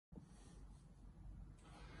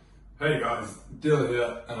Hey guys, Dylan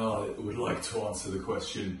here, and I would like to answer the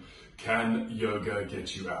question, can yoga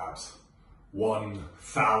get you abs?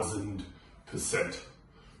 1000%.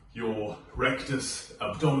 Your rectus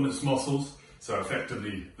abdominis muscles, so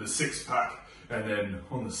effectively the six pack, and then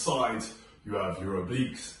on the sides you have your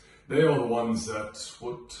obliques. They are the ones that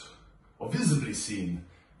are visibly seen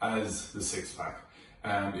as the six pack.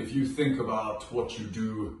 And if you think about what you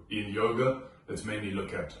do in yoga, let's mainly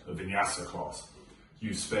look at a vinyasa class.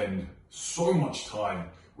 You spend so much time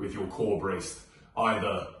with your core braced,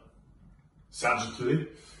 either sagittally,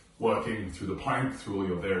 working through the plank, through all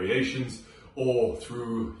your variations, or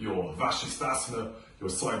through your vashisthasana, your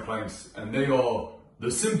side planks, and they are the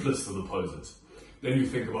simplest of the poses. Then you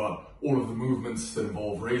think about all of the movements that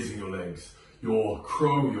involve raising your legs, your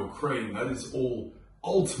crow, your crane, that is all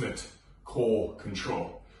ultimate core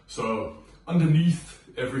control. So underneath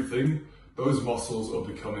everything, those muscles are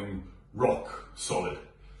becoming rock solid.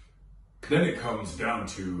 Then it comes down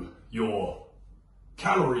to your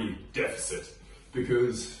calorie deficit,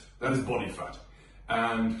 because that is body fat.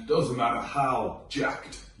 And doesn't matter how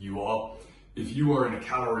jacked you are, if you are in a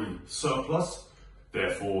calorie surplus,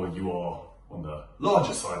 therefore you are on the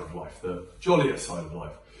larger side of life, the jollier side of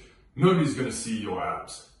life, nobody's going to see your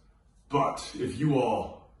abs. But if you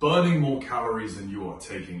are burning more calories than you are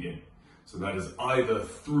taking in, so that is either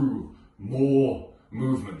through more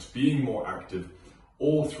movement, being more active,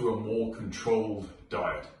 or through a more controlled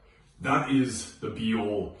diet, that is the be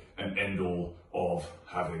all and end all of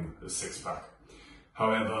having a six pack.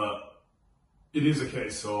 However, it is a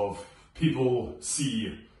case of people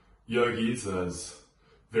see yogis as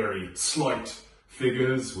very slight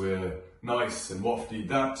figures, we're nice and wafty.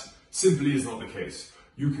 That simply is not the case.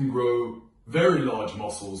 You can grow very large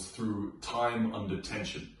muscles through time under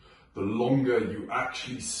tension, the longer you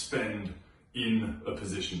actually spend in a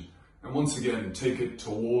position. And once again, take it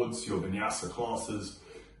towards your vinyasa classes,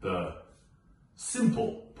 the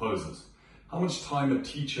simple poses. How much time a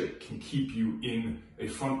teacher can keep you in a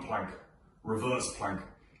front plank, reverse plank,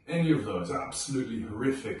 any of those absolutely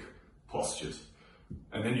horrific postures.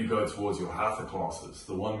 And then you go towards your hatha classes,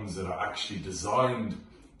 the ones that are actually designed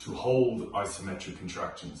to hold isometric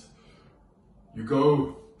contractions. You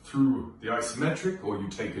go through the isometric, or you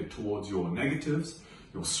take it towards your negatives,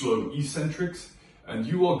 your slow eccentrics, and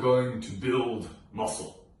you are going to build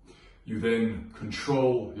muscle. You then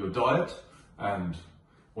control your diet, and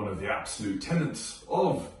one of the absolute tenets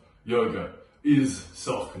of yoga is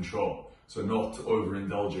self-control, so not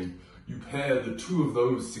overindulging. You pair the two of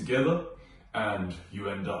those together and you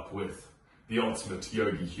end up with the ultimate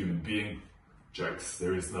yogi human being. Jokes,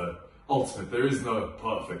 there is no ultimate, there is no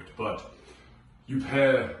perfect, but you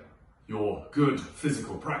pair your good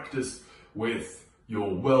physical practice with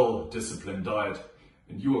your well-disciplined diet,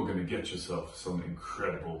 and you are going to get yourself some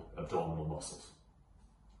incredible abdominal muscles.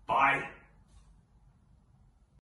 Bye!